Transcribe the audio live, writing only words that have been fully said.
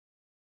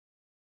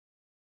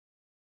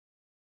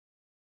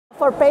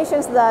For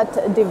patients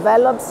that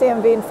develop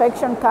CMV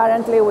infection,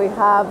 currently we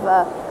have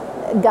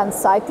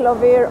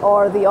ganciclovir,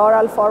 or the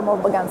oral form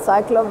of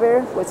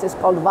ganciclovir, which is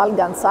called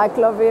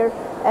valganciclovir,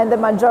 and the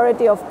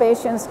majority of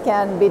patients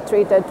can be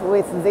treated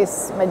with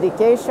this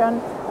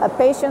medication.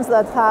 Patients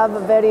that have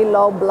very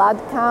low blood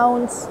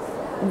counts,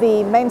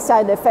 the main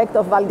side effect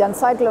of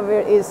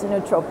valganciclovir is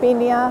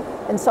neutropenia,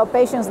 and so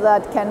patients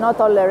that cannot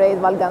tolerate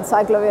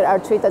valganciclovir are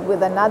treated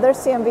with another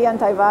CMV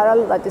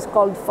antiviral that is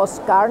called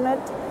foscarnet.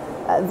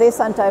 This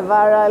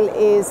antiviral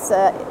is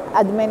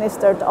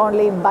administered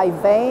only by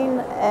vein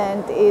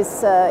and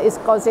is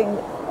causing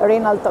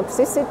renal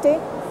toxicity.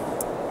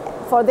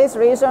 For this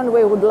reason,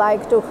 we would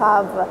like to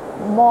have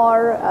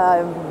more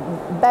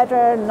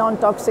better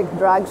non-toxic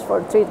drugs for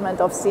treatment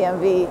of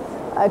CMV.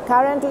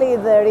 Currently,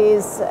 there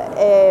is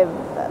a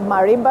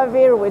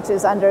maribavir, which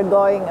is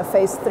undergoing a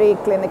phase 3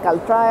 clinical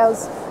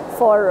trials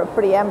for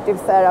preemptive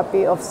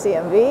therapy of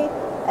CMV.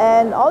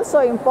 And also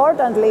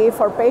importantly,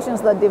 for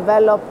patients that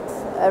develop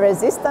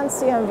resistant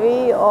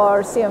CMV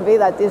or CMV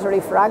that is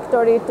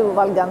refractory to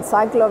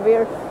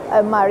valganciclovir,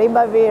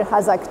 maribavir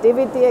has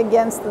activity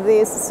against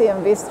these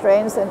CMV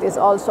strains and is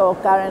also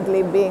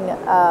currently being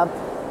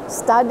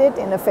studied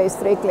in a phase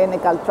 3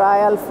 clinical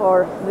trial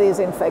for these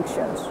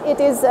infections. It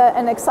is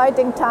an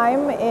exciting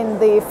time in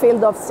the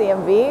field of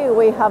CMV.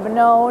 We have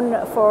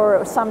known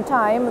for some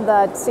time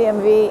that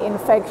CMV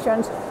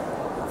infections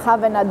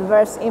have an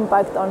adverse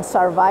impact on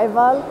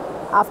survival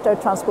after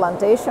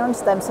transplantation,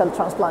 stem cell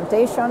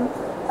transplantation.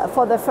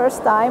 For the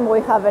first time,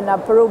 we have an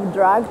approved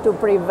drug to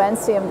prevent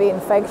CMV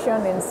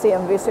infection in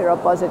CMV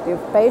seropositive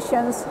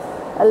patients.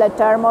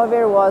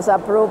 Letermovir was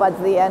approved at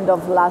the end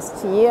of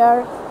last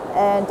year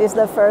and is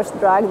the first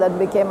drug that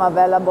became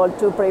available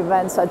to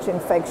prevent such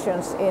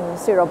infections in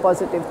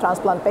seropositive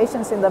transplant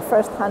patients in the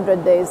first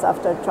 100 days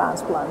after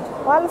transplant.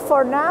 Well,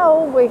 for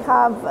now, we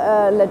have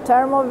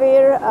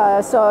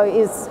letermovir, so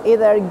it's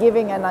either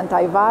giving an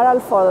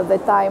antiviral for the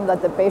time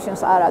that the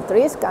patients are at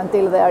risk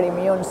until their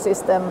immune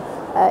system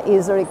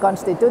is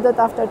reconstituted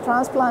after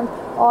transplant,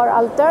 or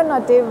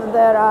alternative,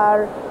 there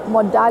are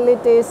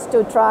modalities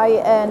to try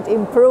and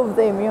improve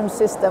the immune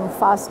system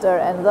faster,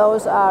 and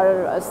those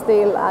are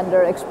still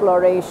under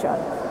exploration.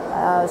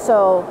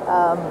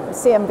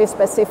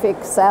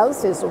 CMV-specific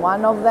cells is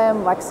one of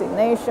them,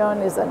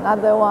 vaccination is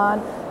another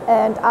one,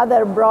 and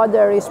other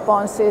broader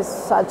responses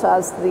such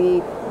as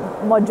the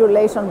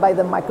modulation by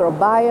the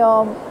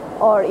microbiome,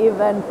 or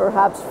even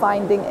perhaps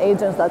finding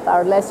agents that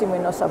are less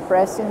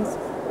immunosuppressants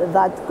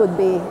that could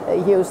be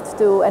used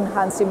to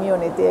enhance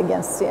immunity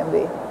against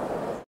CMV.